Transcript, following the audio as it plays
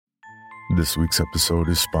This week's episode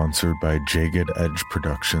is sponsored by Jagged Edge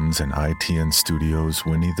Productions and ITN Studios'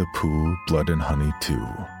 Winnie the Pooh, Blood and Honey 2.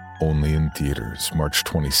 Only in theaters, March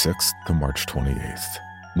 26th to March 28th.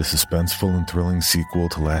 The suspenseful and thrilling sequel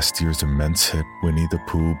to last year's immense hit, Winnie the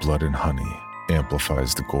Pooh, Blood and Honey,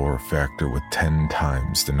 amplifies the gore factor with 10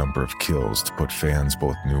 times the number of kills to put fans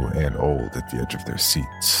both new and old at the edge of their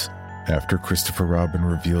seats. After Christopher Robin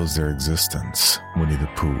reveals their existence, Winnie the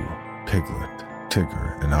Pooh, Piglet,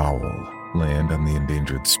 Tigger, and Owl land on the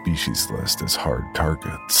endangered species list as hard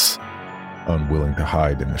targets. Unwilling to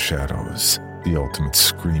hide in the shadows, the Ultimate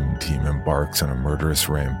Scream Team embarks on a murderous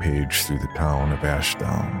rampage through the town of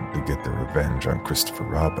Ashdown to get their revenge on Christopher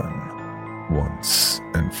Robin, once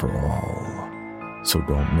and for all. So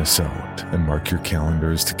don't miss out, and mark your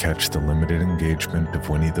calendars to catch the limited engagement of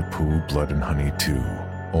Winnie the Pooh, Blood and Honey 2,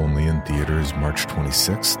 only in theaters March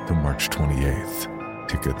 26th to March 28th.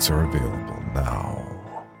 Tickets are available now.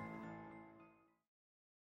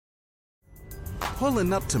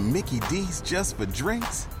 Pulling up to Mickey D's just for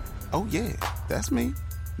drinks? Oh yeah, that's me.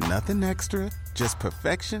 Nothing extra, just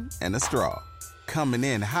perfection and a straw. Coming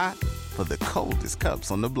in hot for the coldest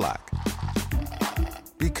cups on the block.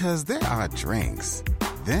 Because there are drinks.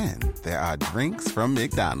 Then there are drinks from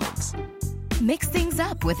McDonald's. Mix things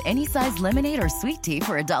up with any size lemonade or sweet tea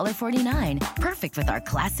for $1.49. Perfect with our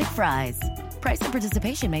classic fries. Price and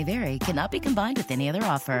participation may vary. Cannot be combined with any other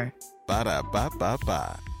offer.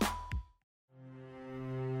 Ba-da-ba-ba-ba.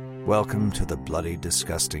 Welcome to the Bloody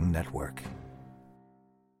Disgusting Network.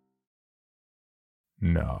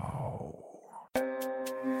 No.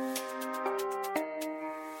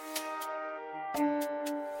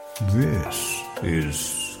 This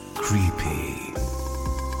is Creepy,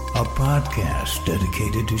 a podcast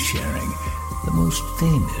dedicated to sharing the most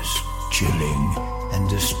famous, chilling, and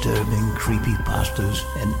disturbing creepypastas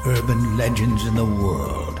and urban legends in the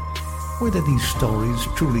world. Whether these stories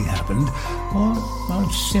truly happened or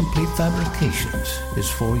are simply fabrications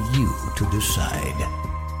is for you to decide.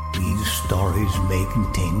 These stories may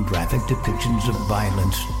contain graphic depictions of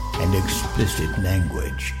violence and explicit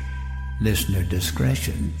language. Listener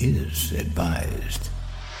discretion is advised.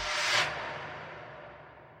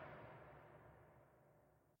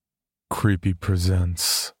 Creepy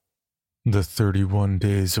presents The 31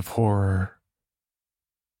 Days of Horror.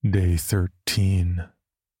 Day 13.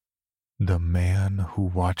 The Man Who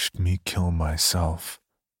Watched Me Kill Myself.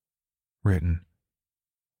 Written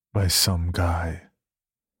by some guy.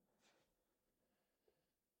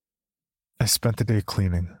 I spent the day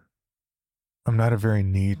cleaning. I'm not a very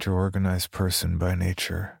neat or organized person by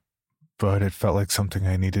nature, but it felt like something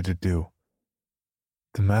I needed to do.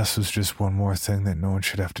 The mess was just one more thing that no one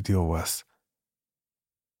should have to deal with.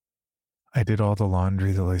 I did all the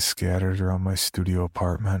laundry that lay scattered around my studio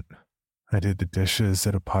apartment. I did the dishes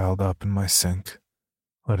that had piled up in my sink,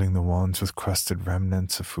 letting the ones with crusted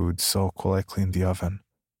remnants of food soak while I cleaned the oven.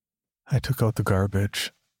 I took out the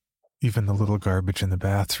garbage, even the little garbage in the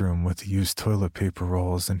bathroom with the used toilet paper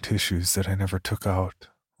rolls and tissues that I never took out,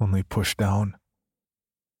 only pushed down.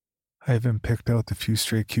 I even picked out the few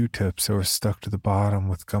stray Q-tips that were stuck to the bottom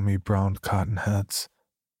with gummy brown cotton heads.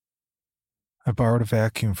 I borrowed a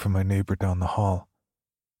vacuum from my neighbor down the hall,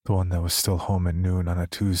 the one that was still home at noon on a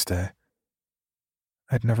Tuesday.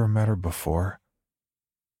 I'd never met her before.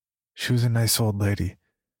 She was a nice old lady,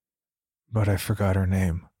 but I forgot her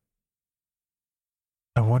name.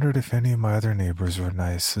 I wondered if any of my other neighbors were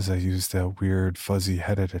nice as I used that weird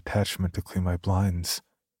fuzzy-headed attachment to clean my blinds.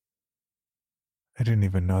 I didn't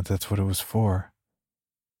even know that's what it was for.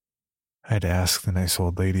 I'd ask the nice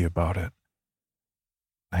old lady about it.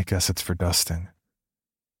 I guess it's for dusting.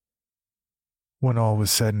 When all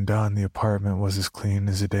was said and done, the apartment was as clean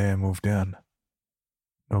as the day I moved in.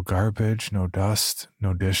 No garbage, no dust,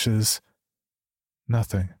 no dishes,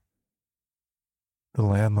 nothing. The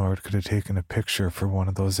landlord could have taken a picture for one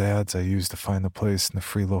of those ads I used to find the place in the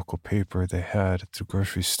free local paper they had at the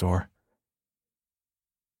grocery store.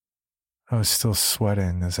 I was still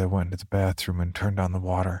sweating as I went into the bathroom and turned on the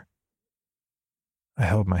water. I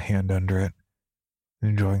held my hand under it,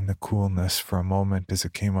 enjoying the coolness for a moment as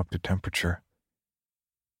it came up to temperature.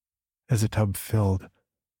 As the tub filled,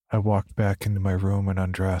 I walked back into my room and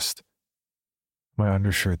undressed. My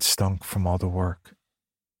undershirt stunk from all the work.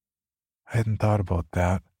 I hadn't thought about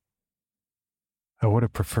that. I would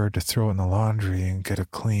have preferred to throw it in the laundry and get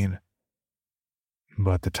it clean,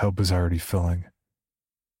 but the tub was already filling.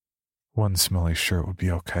 One smelly shirt would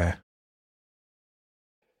be okay.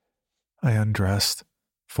 I undressed,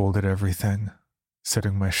 folded everything,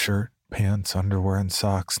 setting my shirt, pants, underwear, and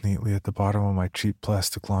socks neatly at the bottom of my cheap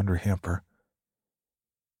plastic laundry hamper.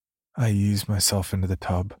 I eased myself into the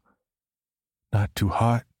tub, Not too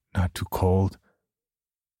hot, not too cold,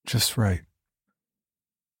 just right.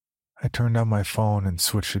 I turned on my phone and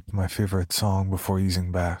switched it to my favorite song before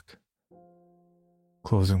easing back,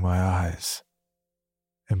 closing my eyes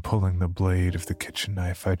and pulling the blade of the kitchen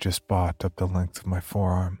knife I just bought up the length of my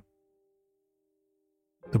forearm.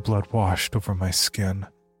 The blood washed over my skin,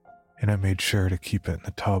 and I made sure to keep it in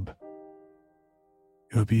the tub.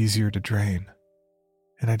 It would be easier to drain,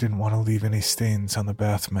 and I didn't want to leave any stains on the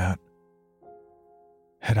bath mat.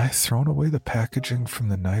 Had I thrown away the packaging from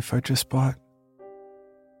the knife I just bought?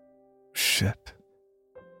 Shit.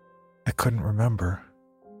 I couldn't remember.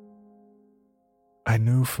 I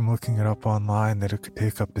knew from looking it up online that it could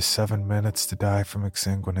take up to 7 minutes to die from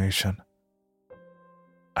exsanguination.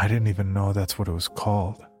 I didn't even know that's what it was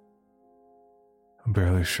called. I'm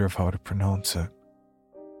barely sure of how to pronounce it.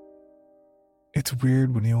 It's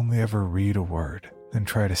weird when you only ever read a word, then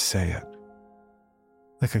try to say it.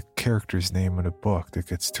 Like a character's name in a book that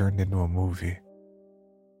gets turned into a movie.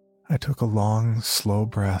 I took a long, slow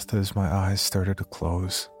breath as my eyes started to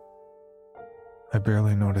close. I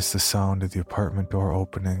barely noticed the sound of the apartment door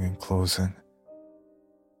opening and closing.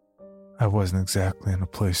 I wasn't exactly in a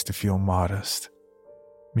place to feel modest.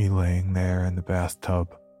 Me laying there in the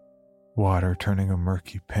bathtub, water turning a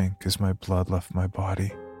murky pink as my blood left my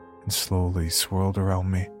body and slowly swirled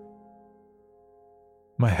around me.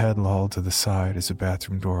 My head lolled to the side as the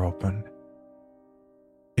bathroom door opened.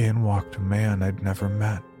 In walked a man I'd never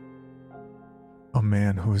met. A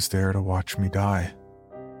man who was there to watch me die.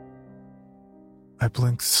 I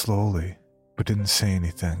blinked slowly, but didn't say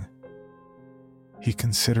anything. He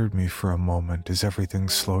considered me for a moment as everything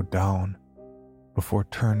slowed down, before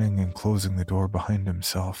turning and closing the door behind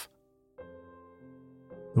himself.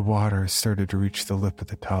 The water started to reach the lip of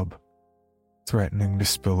the tub, threatening to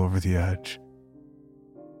spill over the edge.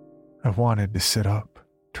 I wanted to sit up,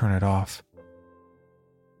 turn it off,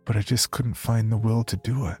 but I just couldn't find the will to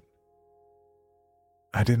do it.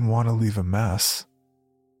 I didn't want to leave a mess.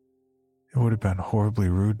 It would have been horribly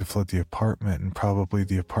rude to flood the apartment and probably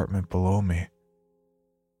the apartment below me.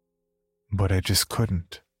 But I just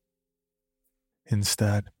couldn't.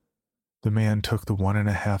 Instead, the man took the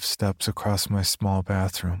 1.5 steps across my small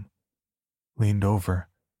bathroom, leaned over,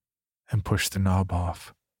 and pushed the knob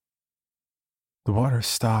off. The water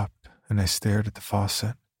stopped, and I stared at the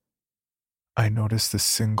faucet. I noticed a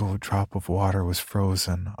single drop of water was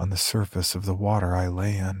frozen on the surface of the water I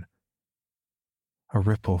lay in. A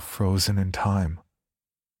ripple frozen in time.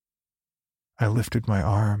 I lifted my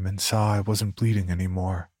arm and saw I wasn't bleeding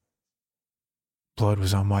anymore. Blood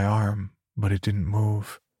was on my arm, but it didn't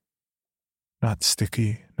move. Not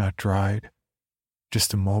sticky, not dried,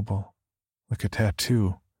 just immobile, like a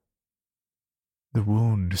tattoo. The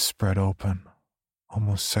wound spread open,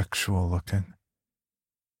 almost sexual looking.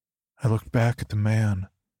 I looked back at the man.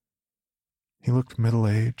 He looked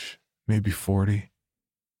middle-aged, maybe 40.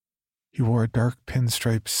 He wore a dark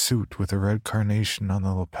pinstripe suit with a red carnation on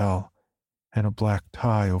the lapel and a black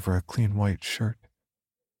tie over a clean white shirt.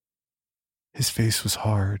 His face was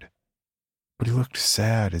hard, but he looked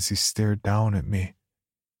sad as he stared down at me,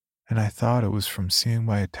 and I thought it was from seeing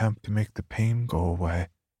my attempt to make the pain go away.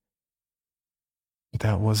 But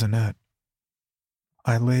that wasn't it.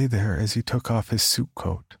 I lay there as he took off his suit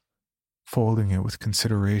coat, folding it with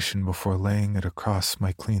consideration before laying it across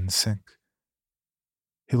my clean sink.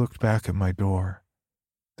 He looked back at my door,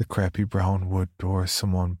 the crappy brown wood door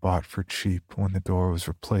someone bought for cheap when the door was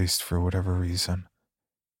replaced for whatever reason.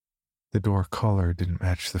 The door color didn't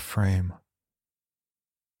match the frame.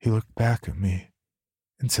 He looked back at me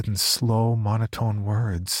and said in slow, monotone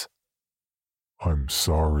words, "I'm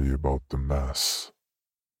sorry about the mess."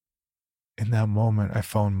 In that moment, I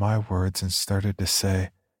found my words and started to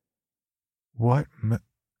say,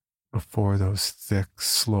 before those thick,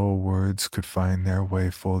 slow words could find their way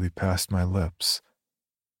fully past my lips.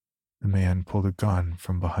 The man pulled a gun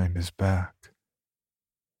from behind his back.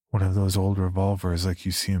 One of those old revolvers like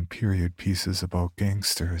you see in period pieces about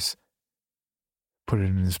gangsters. Put it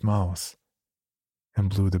in his mouth and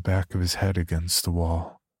blew the back of his head against the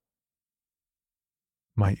wall.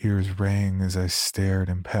 My ears rang as I stared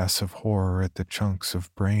in passive horror at the chunks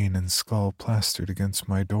of brain and skull plastered against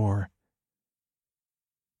my door.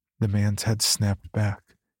 The man's head snapped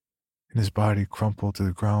back, and his body crumpled to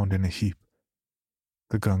the ground in a heap,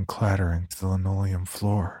 the gun clattering to the linoleum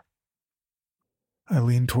floor. I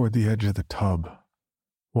leaned toward the edge of the tub,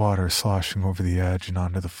 water sloshing over the edge and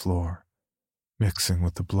onto the floor, mixing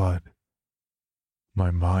with the blood.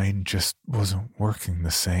 My mind just wasn't working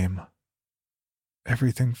the same.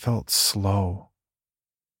 Everything felt slow.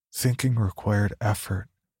 Thinking required effort,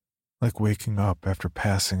 like waking up after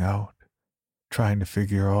passing out, trying to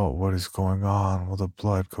figure out what is going on while the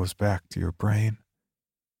blood goes back to your brain.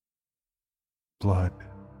 Blood.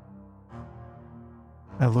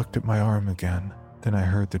 I looked at my arm again, then I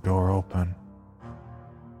heard the door open.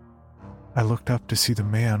 I looked up to see the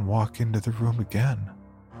man walk into the room again.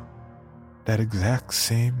 That exact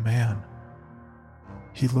same man.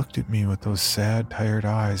 He looked at me with those sad, tired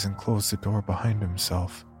eyes and closed the door behind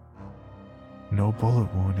himself. No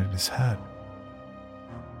bullet wound in his head.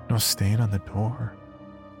 No stain on the door.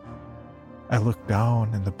 I looked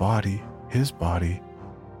down and the body, his body,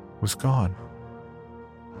 was gone.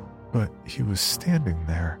 But he was standing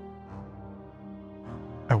there.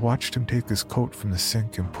 I watched him take his coat from the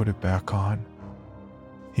sink and put it back on.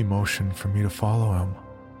 He motioned for me to follow him.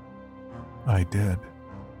 I did.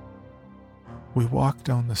 We walked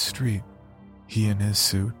down the street, he in his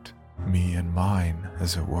suit, me in mine,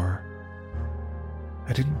 as it were.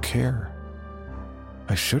 I didn't care.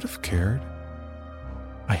 I should have cared.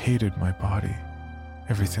 I hated my body,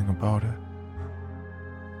 everything about it.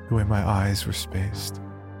 The way my eyes were spaced,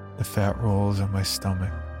 the fat rolls on my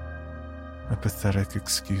stomach, my pathetic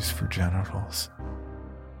excuse for genitals,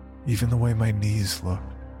 even the way my knees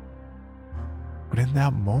looked. But in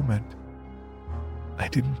that moment, I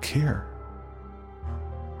didn't care.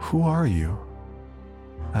 "Who are you?"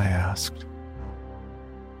 I asked.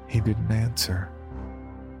 He didn't answer.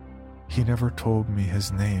 He never told me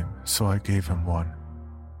his name, so I gave him one.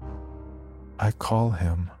 I call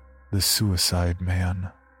him the Suicide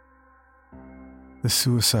Man. The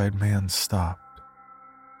Suicide Man stopped,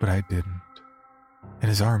 but I didn't, and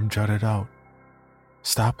his arm jutted out,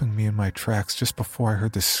 stopping me in my tracks just before I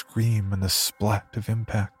heard the scream and the splat of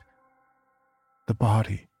impact. The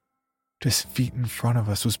body, just feet in front of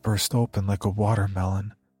us, was burst open like a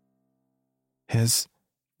watermelon. His,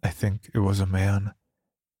 I think it was a man,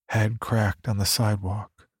 head cracked on the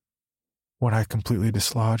sidewalk, one eye completely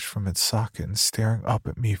dislodged from its socket and staring up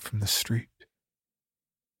at me from the street.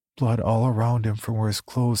 Blood all around him from where his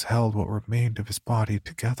clothes held what remained of his body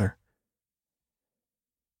together.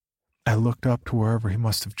 I looked up to wherever he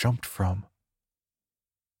must have jumped from.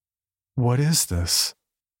 "What is this?"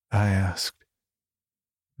 I asked.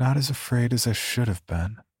 Not as afraid as I should have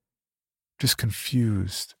been, just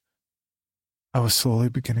confused. I was slowly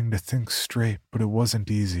beginning to think straight, but it wasn't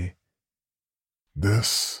easy.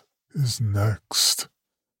 "This is next."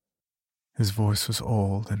 His voice was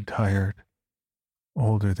old and tired,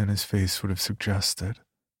 older than his face would have suggested.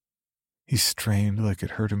 He strained like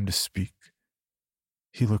it hurt him to speak.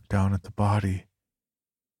 He looked down at the body.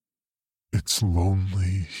 "It's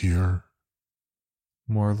lonely here."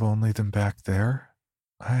 "More lonely than back there?"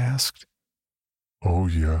 I asked. "Oh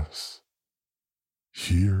yes.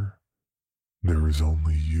 Here, there is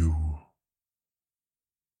only you."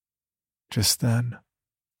 Just then,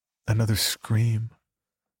 another scream,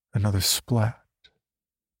 another splat.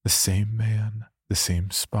 The same man, the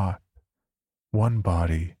same spot. One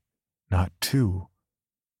body, not two.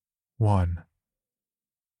 One.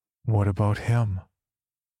 What about him?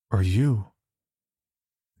 Or you?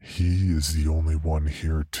 "He is the only one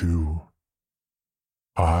here too.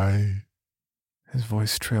 His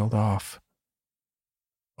voice trailed off.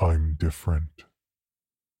 I'm different."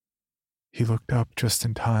 He looked up just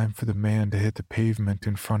in time for the man to hit the pavement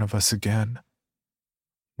in front of us again.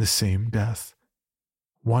 The same death.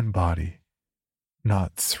 One body,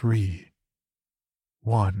 not three.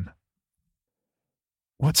 One.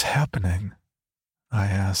 "What's happening?" I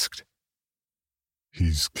asked.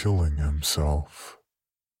 "He's killing himself."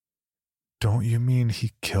 "Don't you mean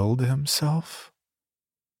he killed himself?"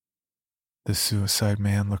 The Suicide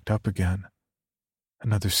Man looked up again.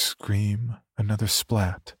 Another scream, another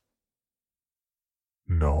splat.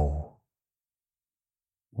 "No."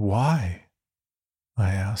 "Why?"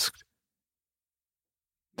 I asked.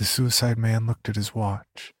 The Suicide Man looked at his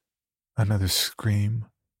watch. Another scream,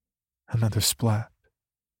 another splat.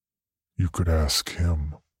 "You could ask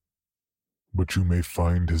him, but you may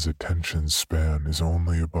find his attention span is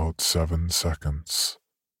only about 7 seconds.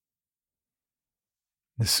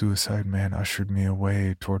 The Suicide Man ushered me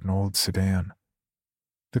away toward an old sedan,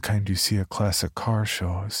 the kind you see at classic car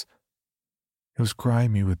shows. It was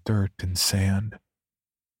grimy with dirt and sand.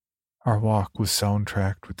 Our walk was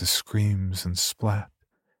soundtracked with the screams and splat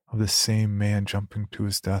of the same man jumping to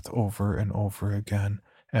his death over and over again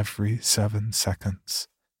every 7 seconds.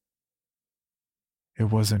 It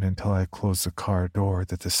wasn't until I closed the car door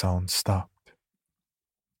that the sound stopped.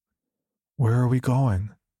 "Where are we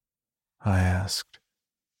going?" I asked.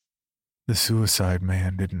 The Suicide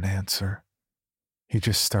Man didn't answer. He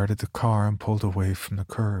just started the car and pulled away from the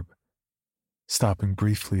curb. stopping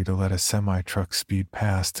briefly to let a semi-truck speed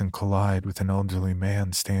past and collide with an elderly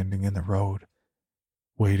man standing in the road,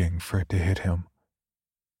 waiting for it to hit him.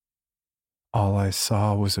 All I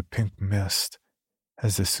saw was a pink mist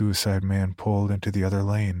as the suicide man pulled into the other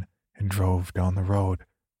lane and drove down the road.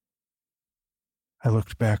 I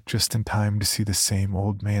looked back just in time to see the same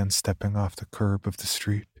old man stepping off the curb of the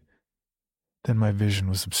street. Then my vision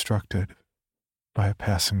was obstructed by a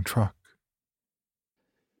passing truck.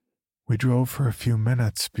 We drove for a few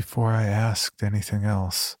minutes before I asked anything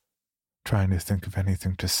else, trying to think of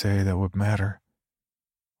anything to say that would matter.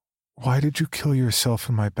 "Why did you kill yourself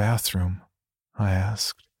in my bathroom?" I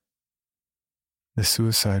asked. The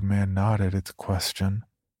suicide man nodded at the question.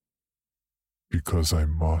 "Because I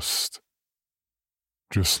must.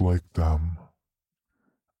 Just like them."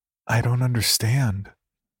 "I don't understand,"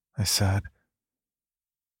 I said.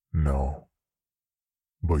 "No,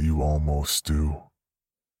 but you almost do."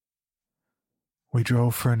 We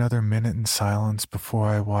drove for another minute in silence before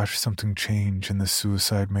I watched something change in the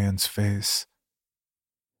suicide man's face.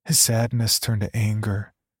 His sadness turned to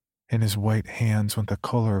anger, and his white hands went the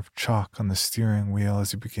color of chalk on the steering wheel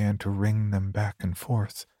as he began to wring them back and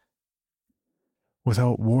forth.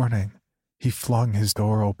 Without warning, he flung his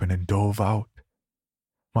door open and dove out.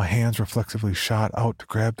 My hands reflexively shot out to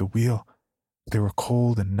grab the wheel. They were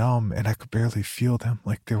cold and numb, and I could barely feel them,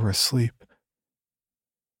 like they were asleep.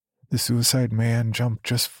 The suicide man jumped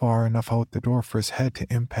just far enough out the door for his head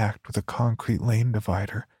to impact with a concrete lane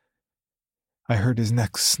divider. I heard his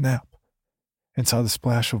neck snap and saw the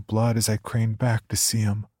splash of blood as I craned back to see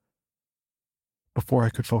him. Before I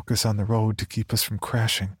could focus on the road to keep us from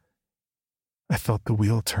crashing, I felt the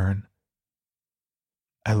wheel turn.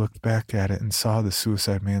 I looked back at it and saw the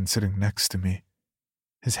suicide man sitting next to me,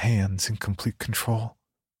 his hands in complete control.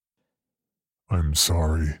 "I'm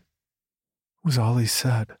sorry," was all he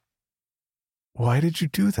said. "Why did you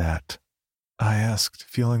do that?" I asked,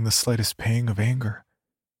 feeling the slightest pang of anger.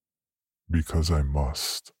 "Because I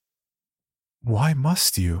must." "Why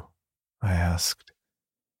must you?" I asked.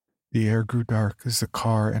 The air grew dark as the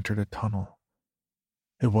car entered a tunnel.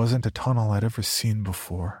 It wasn't a tunnel I'd ever seen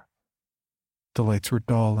before. The lights were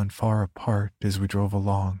dull and far apart as we drove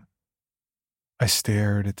along. I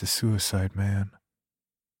stared at the suicide man.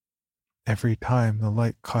 Every time the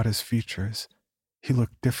light caught his features, he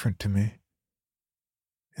looked different to me.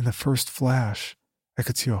 In the first flash, I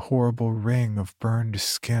could see a horrible ring of burned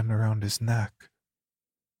skin around his neck.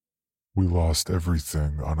 "We lost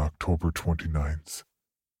everything on October 29th.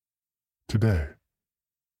 Today,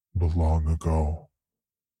 but long ago.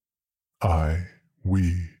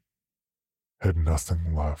 We had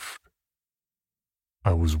nothing left.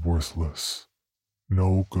 I was worthless,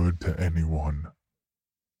 no good to anyone,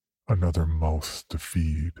 another mouth to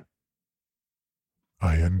feed.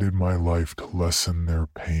 I ended my life to lessen their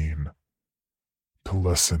pain, to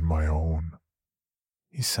lessen my own,"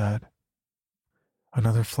 he said.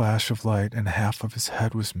 Another flash of light and half of his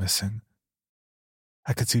head was missing.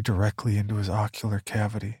 I could see directly into his ocular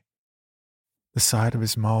cavity. The side of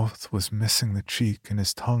his mouth was missing the cheek and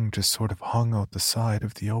his tongue just sort of hung out the side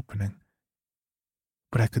of the opening.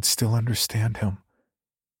 But I could still understand him.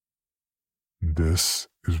 "This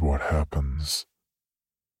is what happens.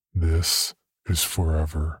 This is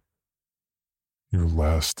forever. Your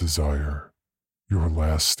last desire, your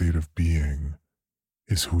last state of being,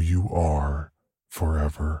 is who you are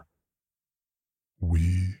forever.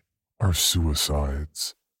 We are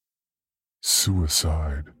suicides.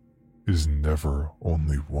 Suicide is never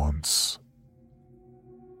only once."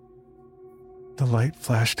 The light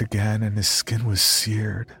flashed again and his skin was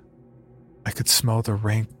seared. I could smell the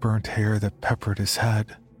rank burnt hair that peppered his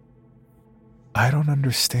head. "I don't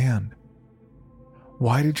understand.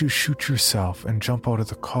 Why did you shoot yourself and jump out of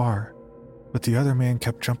the car, but the other man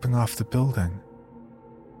kept jumping off the building?"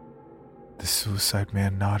 The suicide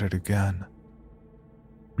man nodded again.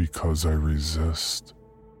 "Because I resist.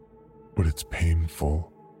 But it's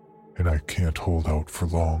painful, and I can't hold out for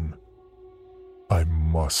long. I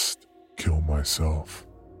must kill myself."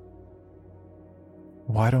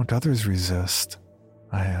 "Why don't others resist?"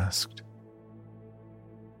 I asked.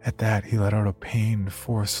 At that, he let out a pained,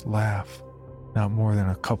 forced laugh, not more than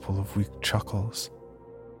a couple of weak chuckles.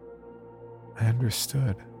 I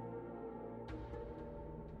understood.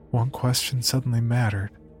 One question suddenly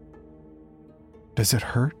mattered. "Does it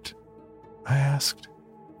hurt?" I asked.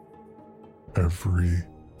 "Every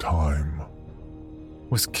time."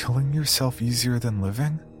 Was killing yourself easier than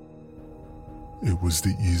living? "It was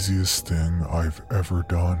the easiest thing I've ever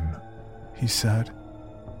done," he said.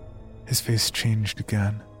 His face changed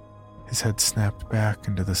again. His head snapped back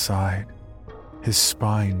into the side. his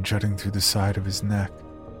spine jutting through the side of his neck,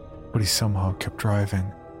 but he somehow kept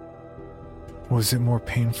driving. Was it more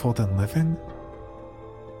painful than living?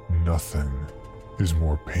 Nothing is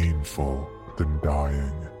more painful than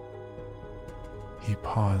dying. He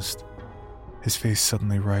paused. His face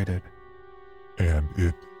suddenly righted. And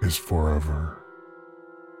it is forever.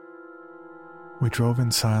 We drove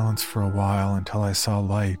in silence for a while until I saw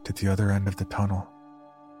light at the other end of the tunnel.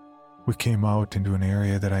 We came out into an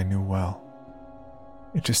area that I knew well.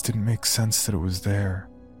 It just didn't make sense that it was there.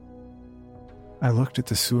 I looked at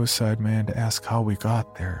the suicide man to ask how we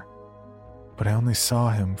got there, but I only saw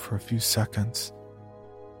him for a few seconds.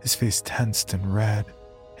 His face tensed and red,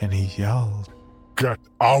 and he yelled, "Get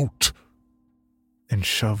out!" and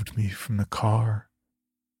shoved me from the car.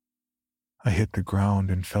 I hit the ground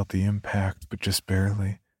and felt the impact, but just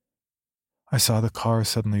barely. I saw the car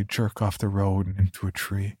suddenly jerk off the road and into a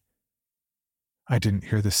tree. I didn't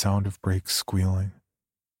hear the sound of brakes squealing.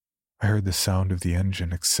 I heard the sound of the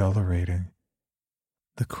engine accelerating.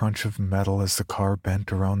 The crunch of metal as the car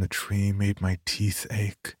bent around the tree made my teeth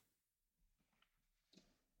ache.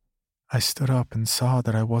 I stood up and saw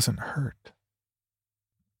that I wasn't hurt.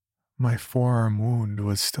 My forearm wound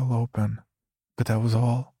was still open, but that was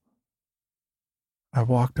all. I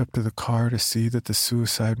walked up to the car to see that the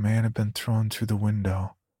suicide man had been thrown through the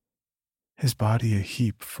window, his body a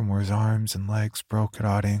heap from where his arms and legs broke at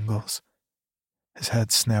odd angles. His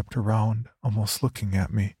head snapped around, almost looking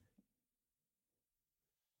at me.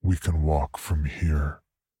 "We can walk from here,"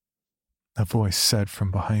 a voice said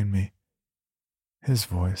from behind me. His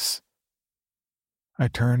voice. I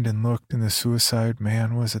turned and looked, and the suicide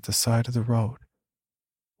man was at the side of the road,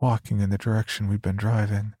 walking in the direction we'd been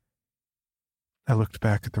driving. I looked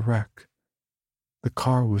back at the wreck. The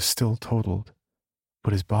car was still totaled,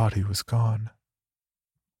 but his body was gone.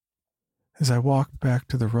 As I walked back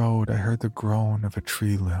to the road, I heard the groan of a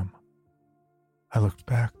tree limb. I looked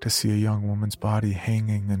back to see a young woman's body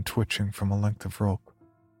hanging and twitching from a length of rope.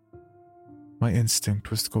 My instinct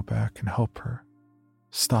was to go back and help her,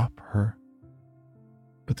 stop her.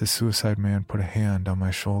 But the suicide man put a hand on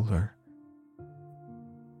my shoulder.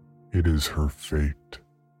 "It is her fate.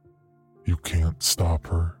 You can't stop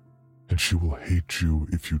her, and she will hate you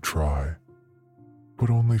if you try, but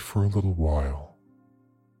only for a little while."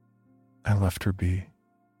 I left her be.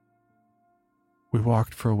 We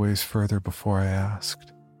walked for a ways further before I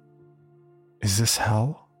asked, "Is this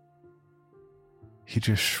hell?" He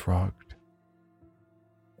just shrugged.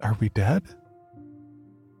 "Are we dead?"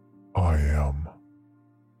 "I am,"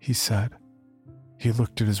 he said. He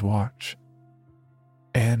looked at his watch.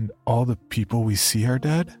 "And all the people we see are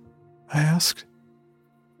dead?" I asked.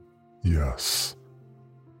 "Yes."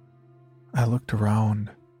 I looked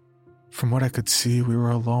around. From what I could see, we were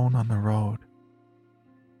alone on the road.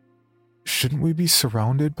 Shouldn't we be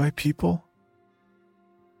surrounded by people?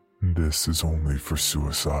 "This is only for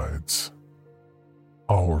suicides.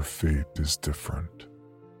 Our fate is different.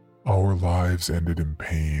 Our lives ended in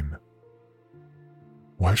pain.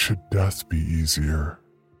 Why should death be easier?"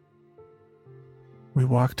 We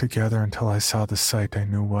walked together until I saw the sight I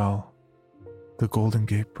knew well, the Golden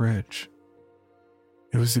Gate Bridge.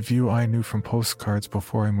 It was the view I knew from postcards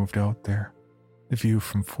before I moved out there, the view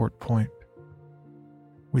from Fort Point.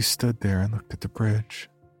 We stood there and looked at the bridge,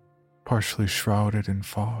 partially shrouded in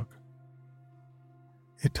fog.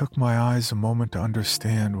 It took my eyes a moment to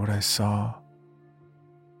understand what I saw.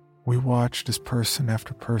 We watched as person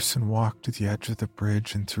after person walked to the edge of the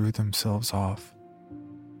bridge and threw themselves off.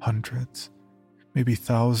 Hundreds, maybe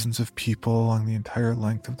thousands of people along the entire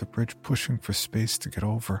length of the bridge pushing for space to get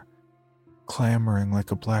over, clamoring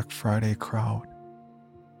like a Black Friday crowd,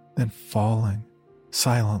 then falling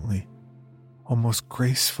silently, almost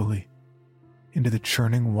gracefully, into the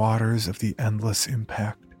churning waters of the endless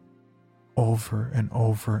impact, over and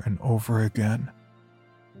over and over again.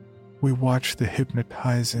 We watched the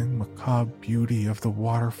hypnotizing, macabre beauty of the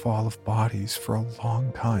waterfall of bodies for a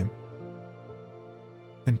long time,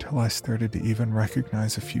 until I started to even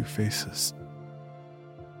recognize a few faces.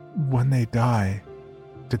 When they die,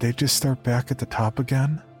 did they just start back at the top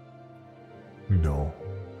again? "No,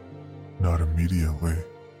 not immediately.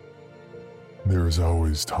 There is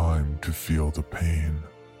always time to feel the pain.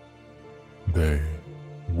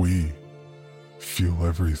 We feel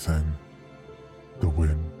everything. The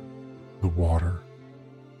wind, the water,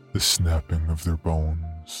 the snapping of their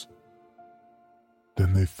bones.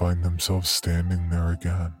 Then they find themselves standing there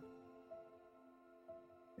again."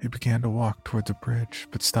 He began to walk toward the bridge,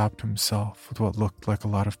 but stopped himself with what looked like a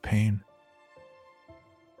lot of pain.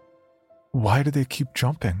 "Why do they keep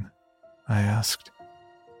jumping?" I asked.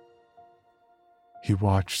 He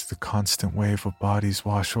watched the constant wave of bodies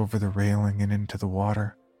wash over the railing and into the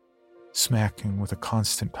water, smacking with a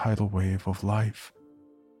constant tidal wave of life.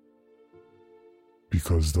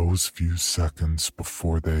 Because those few seconds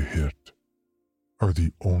before they hit are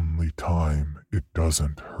the only time it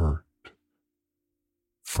doesn't hurt.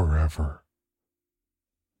 Forever.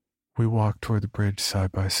 We walked toward the bridge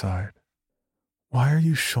side by side. Why are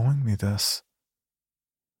you showing me this?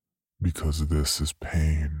 Because this is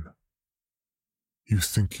pain. You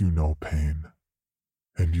think you know pain,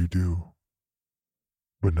 and you do.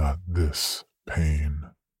 But not this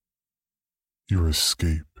pain. Your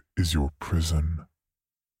escape is your prison.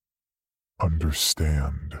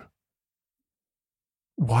 Understand.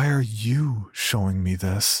 Why are you showing me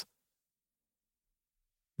this?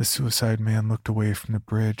 The suicide man looked away from the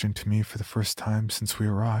bridge and to me for the first time since we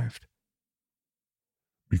arrived.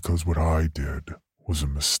 Because what I did was a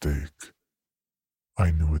mistake.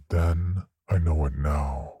 I knew it then, I know it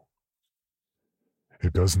now.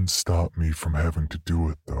 It doesn't stop me from having to do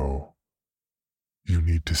it, though. You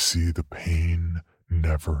need to see the pain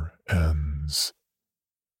never ends.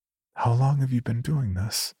 How long have you been doing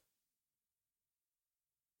this?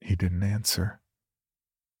 He didn't answer.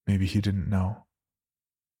 Maybe he didn't know.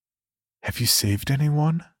 Have you saved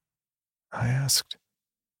anyone? I asked.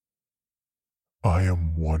 I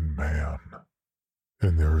am one man,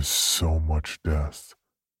 and there is so much death,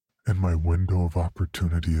 and my window of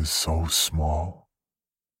opportunity is so small.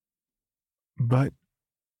 But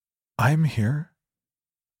I'm here.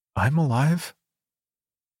 I'm alive.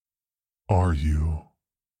 Are you?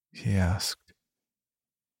 He asked.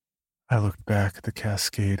 I looked back at the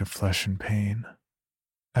cascade of flesh and pain.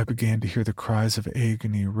 I began to hear the cries of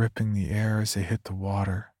agony ripping the air as they hit the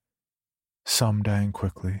water, some dying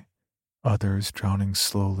quickly, others drowning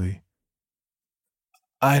slowly.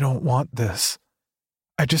 I don't want this.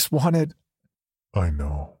 I just wanted... I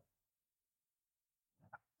know.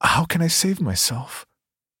 How can I save myself?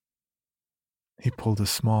 He pulled a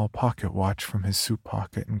small pocket watch from his suit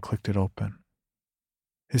pocket and clicked it open.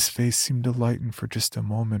 His face seemed to lighten for just a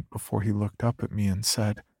moment before he looked up at me and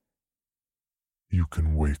said, You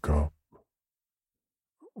can wake up.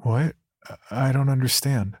 What? I don't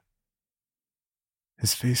understand.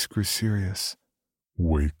 His face grew serious.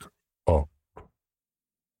 Wake up.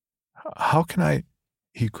 How can I...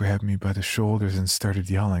 He grabbed me by the shoulders and started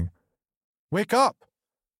yelling, Wake up!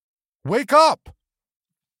 Wake up!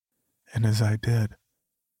 And as I did,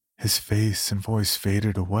 his face and voice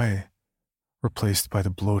faded away, replaced by the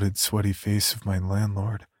bloated, sweaty face of my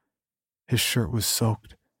landlord. His shirt was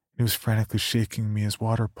soaked, and he was frantically shaking me as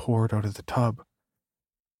water poured out of the tub.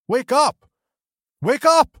 Wake up! Wake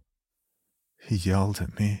up! He yelled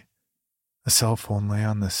at me. A cell phone lay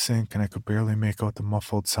on the sink, and I could barely make out the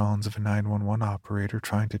muffled sounds of a 911 operator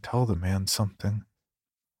trying to tell the man something.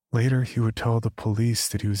 Later, he would tell the police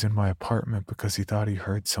that he was in my apartment because he thought he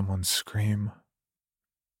heard someone scream.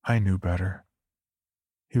 I knew better.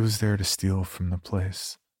 He was there to steal from the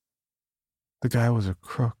place. The guy was a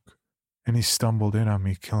crook, and he stumbled in on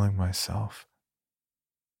me killing myself.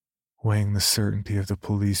 Weighing the certainty of the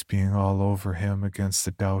police being all over him against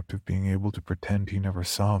the doubt of being able to pretend he never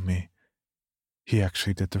saw me, he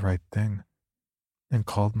actually did the right thing and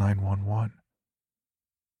called 911.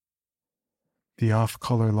 The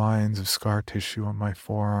off-color lines of scar tissue on my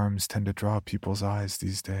forearms tend to draw people's eyes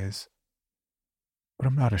these days, but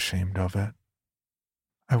I'm not ashamed of it.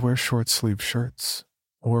 I wear short-sleeve shirts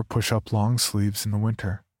or push-up long sleeves in the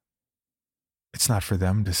winter. It's not for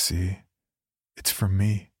them to see. It's for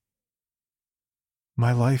me.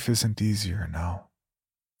 My life isn't easier now.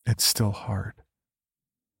 It's still hard.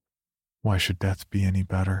 Why should death be any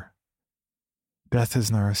better? Death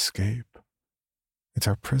isn't our escape. It's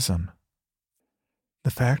our prison.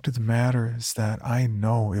 The fact of the matter is that I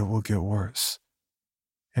know it will get worse.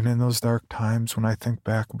 And in those dark times when I think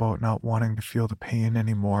back about not wanting to feel the pain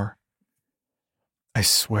anymore, I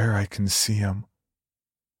swear I can see him,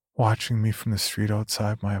 watching me from the street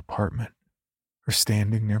outside my apartment, or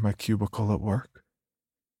standing near my cubicle at work.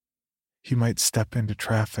 He might step into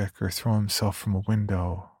traffic or throw himself from a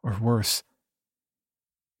window, or worse,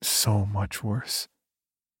 so much worse.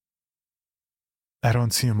 I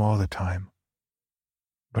don't see him all the time,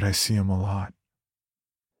 but I see him a lot.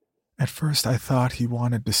 At first, I thought he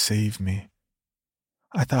wanted to save me.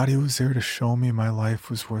 I thought he was there to show me my life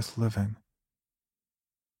was worth living.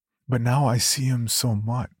 But now I see him so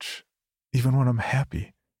much, even when I'm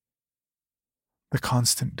happy. The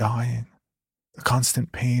constant dying, the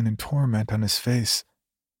constant pain and torment on his face.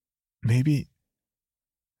 Maybe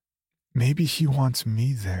he wants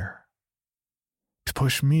me there. To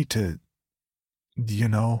push me to,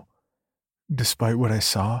 despite what I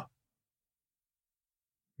saw.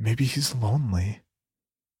 Maybe he's lonely.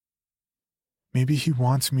 Maybe he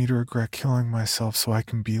wants me to regret killing myself so I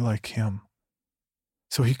can be like him.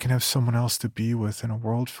 So he can have someone else to be with in a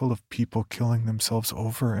world full of people killing themselves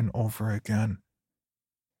over and over again.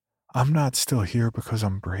 I'm not still here because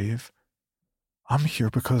I'm brave. I'm here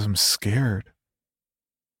because I'm scared.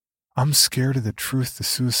 I'm scared of the truth the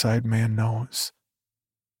suicide man knows.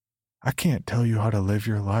 I can't tell you how to live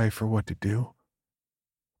your life or what to do,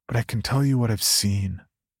 but I can tell you what I've seen,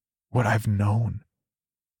 what I've known.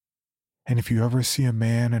 And if you ever see a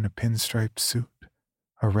man in a pinstripe suit,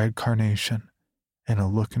 a red carnation, and a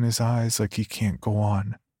look in his eyes like he can't go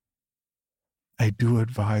on, I do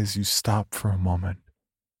advise you stop for a moment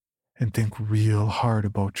and think real hard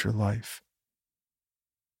about your life.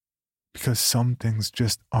 Because some things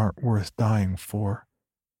just aren't worth dying for.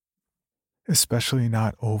 Especially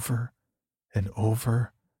not over and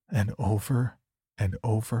over and over and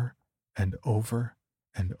over and over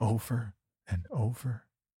and over and over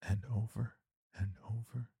and over and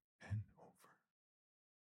over and over.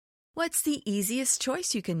 What's the easiest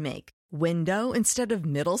choice you can make? Window instead of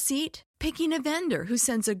middle seat? Picking a vendor who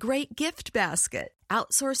sends a great gift basket?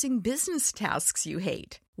 Outsourcing business tasks you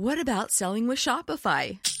hate? What about selling with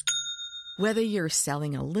Shopify? Whether you're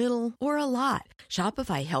selling a little or a lot,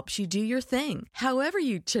 Shopify helps you do your thing, however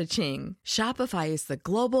you cha-ching. Shopify is the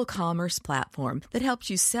global commerce platform that helps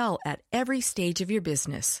you sell at every stage of your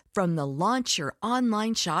business. From the launch your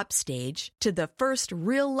online shop stage to the first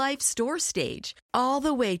real-life store stage, all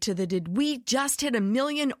the way to the did we just hit 1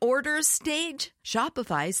 million orders stage.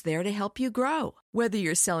 Shopify's there to help you grow. Whether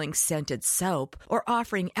you're selling scented soap or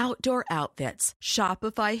offering outdoor outfits,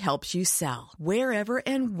 Shopify helps you sell. Wherever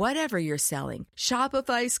and whatever you're selling,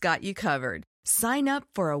 Shopify's got you covered. Sign up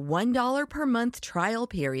for a $1 per month trial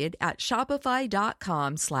period at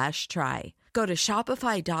shopify.com/try. Go to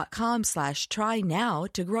shopify.com/try now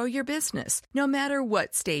to grow your business, no matter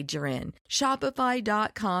what stage you're in.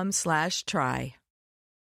 Shopify.com/try.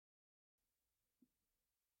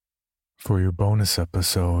 For your bonus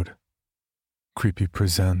episode, Creepy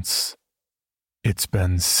presents It's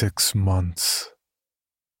Been 6 Months,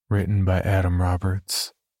 written by Adam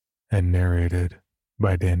Roberts and narrated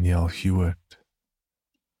by Danielle Hewitt.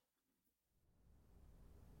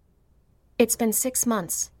 It's been 6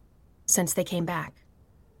 months since they came back.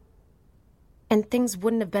 And things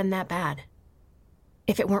wouldn't have been that bad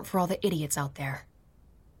if it weren't for all the idiots out there.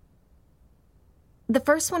 The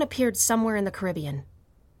first one appeared somewhere in the Caribbean,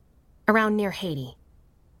 around near Haiti.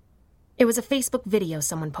 It was a Facebook video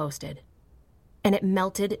someone posted, and it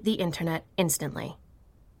melted the internet instantly.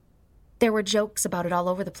 There were jokes about it all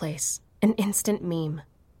over the place, an instant meme.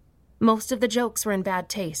 Most of the jokes were in bad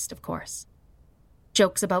taste, of course.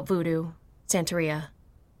 Jokes about voodoo, Santeria,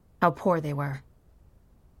 how poor they were.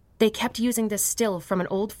 They kept using this still from an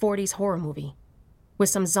old 40s horror movie, with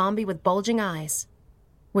some zombie with bulging eyes,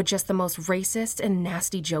 with just the most racist and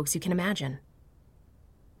nasty jokes you can imagine.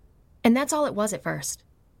 And that's all it was at first.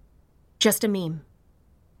 Just a meme.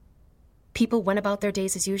 People went about their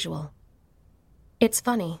days as usual. It's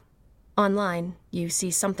funny. Online, you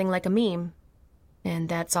see something like a meme, and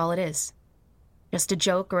that's all it is. Just a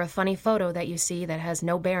joke or a funny photo that you see that has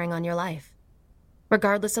no bearing on your life,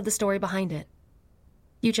 regardless of the story behind it.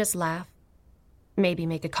 You just laugh, maybe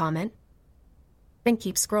make a comment, then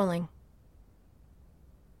keep scrolling.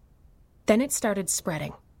 Then it started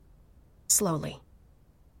spreading, slowly.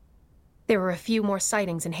 There were a few more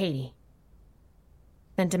sightings in Haiti,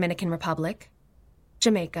 then Dominican Republic,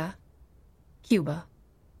 Jamaica, Cuba,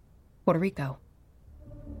 Puerto Rico.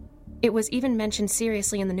 It was even mentioned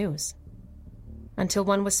seriously in the news, until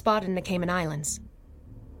one was spotted in the Cayman Islands,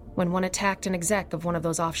 when one attacked an exec of one of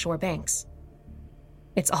those offshore banks.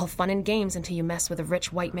 It's all fun and games until you mess with a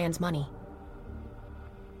rich white man's money.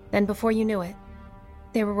 Then before you knew it,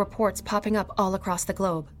 there were reports popping up all across the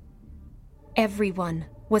globe. Everyone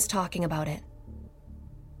was talking about it.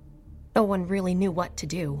 No one really knew what to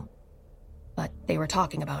do, but they were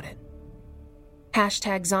talking about it.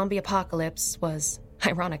 #zombie apocalypse was,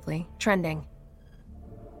 ironically, trending.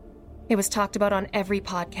 It was talked about on every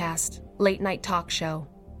podcast, late-night talk show,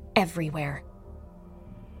 everywhere.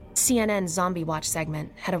 CNN's Zombie Watch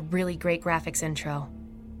segment had a really great graphics intro.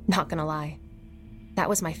 Not gonna lie. That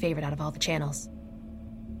was my favorite out of all the channels.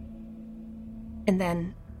 And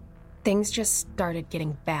then, things just started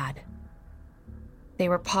getting bad. They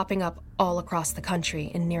were popping up all across the country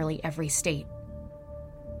in nearly every state.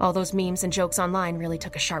 All those memes and jokes online really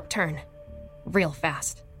took a sharp turn. Real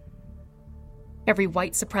fast. Every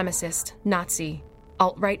white supremacist, Nazi,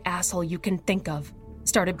 alt-right asshole you can think of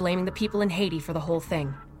started blaming the people in Haiti for the whole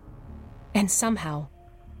thing. And somehow,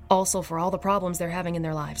 also for all the problems they're having in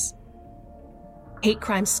their lives. Hate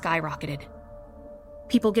crimes skyrocketed.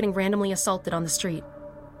 People getting randomly assaulted on the street,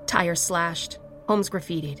 tires slashed, homes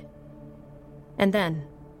graffitied. And then,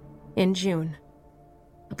 in June,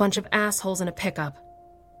 a bunch of assholes in a pickup,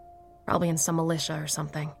 probably in some militia or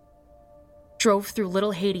something, drove through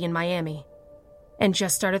Little Haiti in Miami and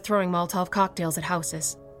just started throwing Molotov cocktails at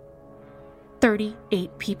houses.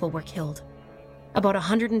 38 people were killed. About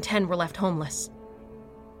 110 were left homeless.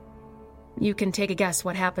 You can take a guess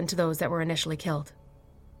what happened to those that were initially killed.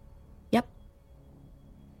 Yep.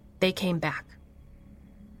 They came back.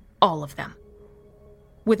 All of them.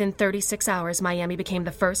 Within 36 hours, Miami became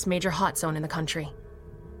the first major hot zone in the country.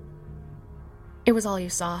 It was all you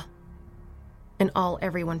saw, and all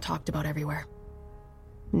everyone talked about everywhere.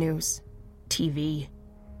 News, TV,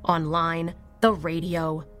 online, the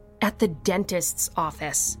radio, at the dentist's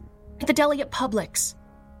office, at the deli at Publix,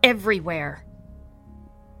 everywhere.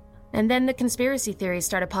 And then the conspiracy theories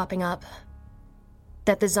started popping up.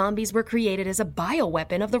 That the zombies were created as a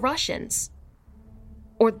bioweapon of the Russians.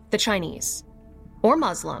 Or the Chinese. Or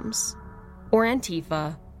Muslims. Or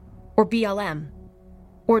Antifa. Or BLM.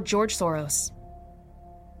 Or George Soros.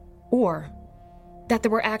 Or that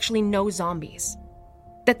there were actually no zombies.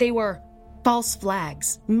 That they were false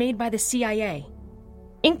flags made by the CIA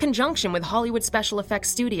in conjunction with Hollywood special effects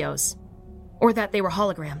studios. Or that they were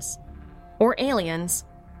holograms. Or aliens.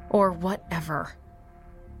 Or whatever.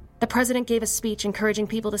 The president gave a speech encouraging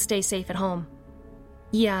people to stay safe at home.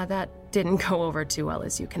 Yeah, that didn't go over too well,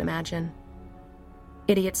 as you can imagine.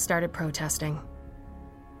 Idiots started protesting,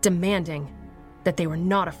 demanding that they were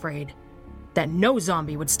not afraid, that no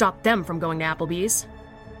zombie would stop them from going to Applebee's.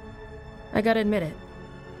 I gotta admit it,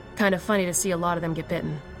 kind of funny to see a lot of them get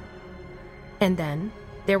bitten. And then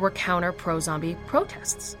there were counter pro-zombie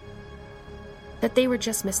protests. That they were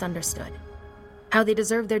just misunderstood. How they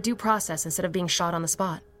deserved their due process instead of being shot on the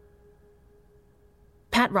spot.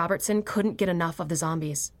 Pat Robertson couldn't get enough of the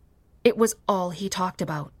zombies. It was all he talked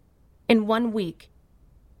about. In 1 week,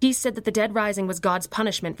 he said that the dead rising was God's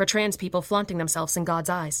punishment for trans people flaunting themselves in God's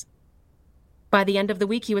eyes. By the end of the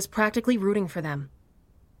week, he was practically rooting for them.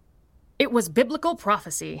 It was biblical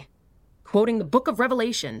prophecy, quoting the book of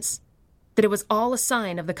Revelations, that it was all a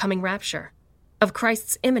sign of the coming rapture, of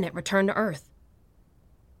Christ's imminent return to earth.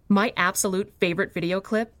 My absolute favorite video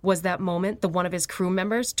clip was that moment one of his crew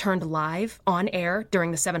members turned live on air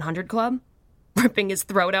during the 700 Club, ripping his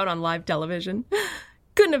throat out on live television.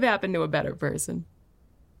 Couldn't have happened to a better person.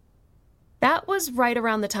 That was right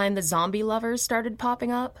around the time the zombie lovers started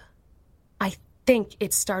popping up. I think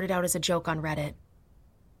it started out as a joke on Reddit.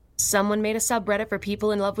 Someone made a subreddit for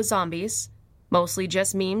people in love with zombies, mostly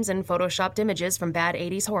just memes and photoshopped images from bad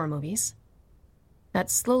 80s horror movies. That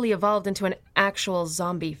slowly evolved into an actual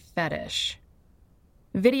zombie fetish.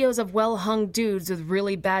 Videos of well-hung dudes with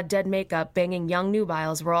really bad dead makeup banging young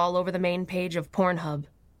nubiles were all over the main page of Pornhub.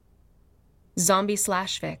 Zombie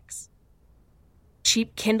slash fics.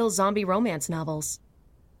 Cheap Kindle zombie romance novels.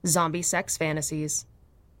 Zombie sex fantasies.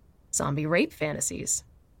 Zombie rape fantasies.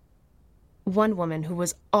 One woman who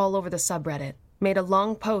was all over the subreddit made a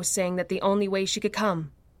long post saying that the only way she could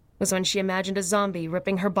come was when she imagined a zombie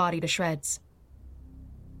ripping her body to shreds.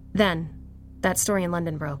 Then, that story in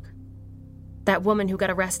London broke. That woman who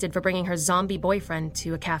got arrested for bringing her zombie boyfriend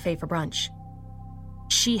to a cafe for brunch.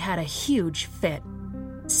 She had a huge fit,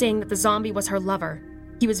 saying that the zombie was her lover.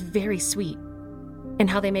 He was very sweet, and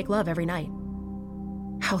how they make love every night.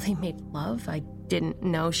 How they made love? I didn't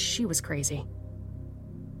know. She was crazy.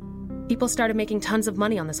 People started making tons of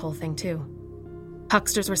money on this whole thing, too.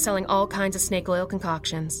 Hucksters were selling all kinds of snake oil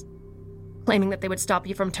concoctions, claiming that they would stop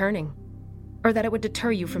you from turning, or that it would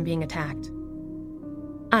deter you from being attacked.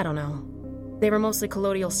 I don't know. They were mostly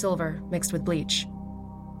colloidal silver mixed with bleach,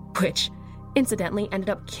 which, incidentally,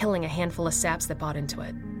 ended up killing a handful of saps that bought into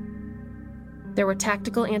it. There were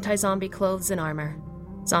tactical anti-zombie clothes and armor,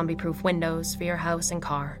 zombie-proof windows for your house and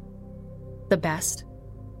car. The best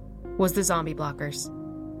was the zombie blockers.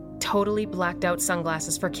 Totally blacked-out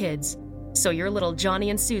sunglasses for kids, so your little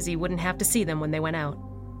Johnny and Susie wouldn't have to see them when they went out.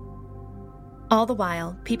 All the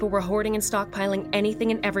while, people were hoarding and stockpiling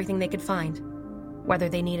anything and everything they could find, whether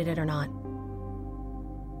they needed it or not.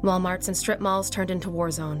 Walmarts and strip malls turned into war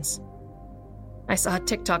zones. I saw a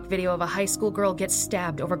TikTok video of a high school girl get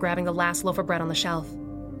stabbed over grabbing the last loaf of bread on the shelf.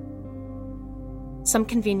 Some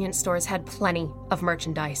convenience stores had plenty of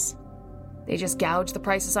merchandise. They just gouged the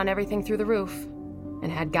prices on everything through the roof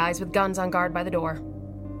and had guys with guns on guard by the door.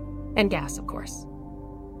 And gas, of course.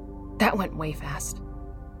 That went way fast.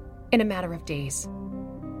 In a matter of days,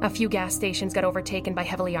 a few gas stations got overtaken by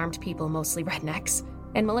heavily armed people, mostly rednecks,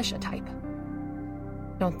 and militia type.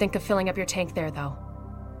 Don't think of filling up your tank there, though.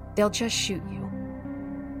 They'll just shoot you.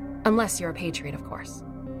 Unless you're a patriot, of course.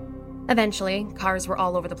 Eventually, cars were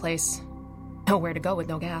all over the place. Nowhere to go with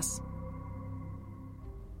no gas.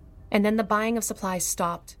 And then the buying of supplies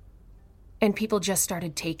stopped, and people just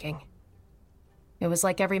started taking. It was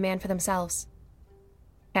like every man for themselves.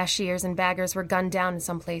 Cashiers and baggers were gunned down in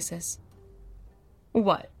some places.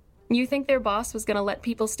 What? You think their boss was gonna let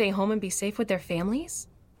people stay home and be safe with their families?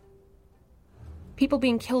 People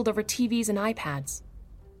being killed over TVs and iPads.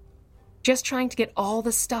 Just trying to get all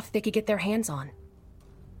the stuff they could get their hands on.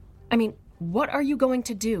 I mean, what are you going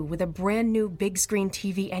to do with a brand new big screen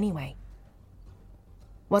TV anyway?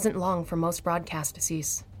 Wasn't long for most broadcasts to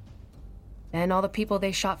cease. Then all the people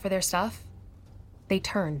they shot for their stuff, they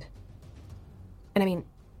turned. And I mean,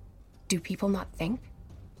 do people not think?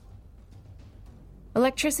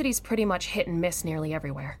 Electricity's pretty much hit and miss nearly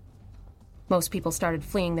everywhere. Most people started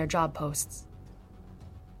fleeing their job posts.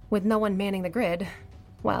 With no one manning the grid,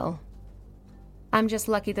 well, I'm just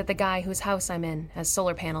lucky that the guy whose house I'm in has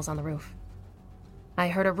solar panels on the roof. I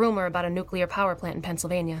heard a rumor about a nuclear power plant in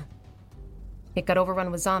Pennsylvania. It got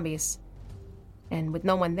overrun with zombies, and with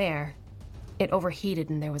no one there, it overheated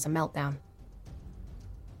and there was a meltdown.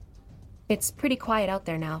 It's pretty quiet out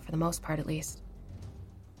there now, for the most part at least.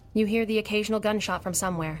 You hear the occasional gunshot from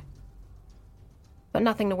somewhere, but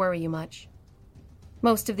nothing to worry you much.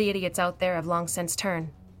 Most of the idiots out there have long since turned,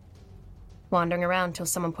 wandering around till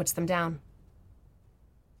someone puts them down.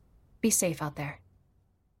 Be safe out there.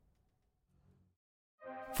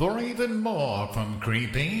 For even more from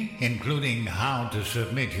Creepy, including how to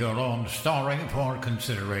submit your own story for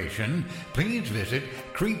consideration, please visit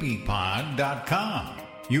creepypod.com.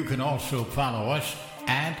 You can also follow us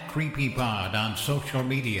at CreepyPod on social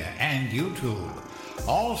media and YouTube.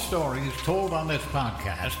 All stories told on this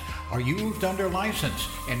podcast are used under license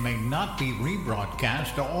and may not be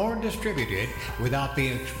rebroadcast or distributed without the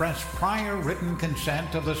express prior written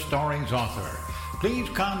consent of the story's author. Please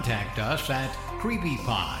contact us at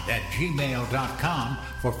creepypod@gmail.com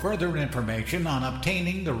for further information on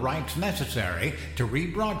obtaining the rights necessary to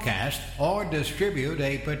rebroadcast or distribute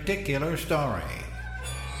a particular story.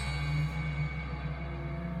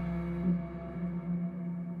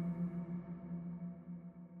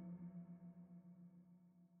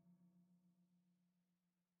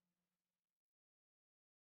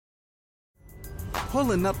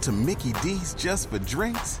 Pulling up to Mickey D's just for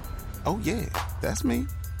drinks? Oh yeah, that's me.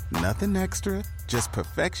 Nothing extra, just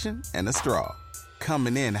perfection and a straw.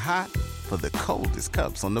 Coming in hot for the coldest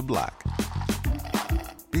cups on the block.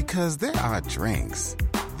 Because there are drinks.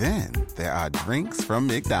 Then there are drinks from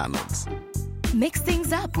McDonald's. Mix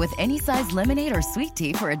things up with any size lemonade or sweet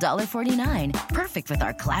tea for $1.49. Perfect with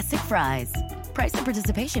our classic fries. Price and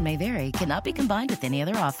participation may vary. Cannot be combined with any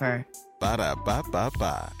other offer.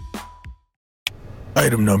 Ba-da-ba-ba-ba.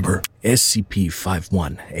 Item number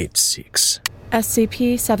SCP-5186.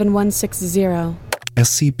 SCP-7160.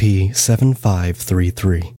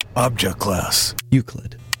 SCP-7533. Object class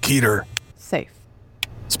Euclid. Keter. Safe.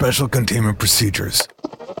 Special containment procedures.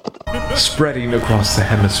 Spreading across the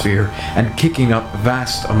hemisphere and kicking up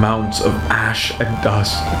vast amounts of ash and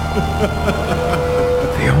dust.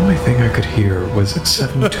 The only thing I could hear was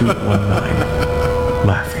 7219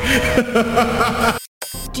 laughing.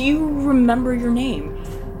 Do you remember your name?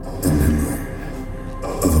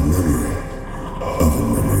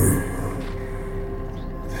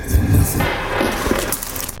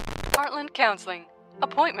 Heartland Counseling.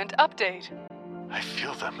 Appointment update. I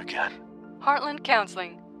feel them again. Heartland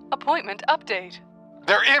Counseling. Appointment update.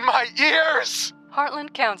 They're in my ears!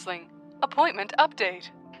 Heartland Counseling. Appointment update.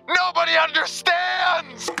 Nobody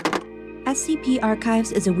understands! SCP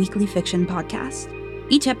Archives is a weekly fiction podcast.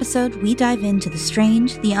 Each episode, we dive into the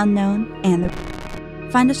strange, the unknown, and the...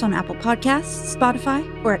 Find us on Apple Podcasts, Spotify,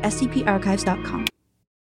 or at scparchives.com.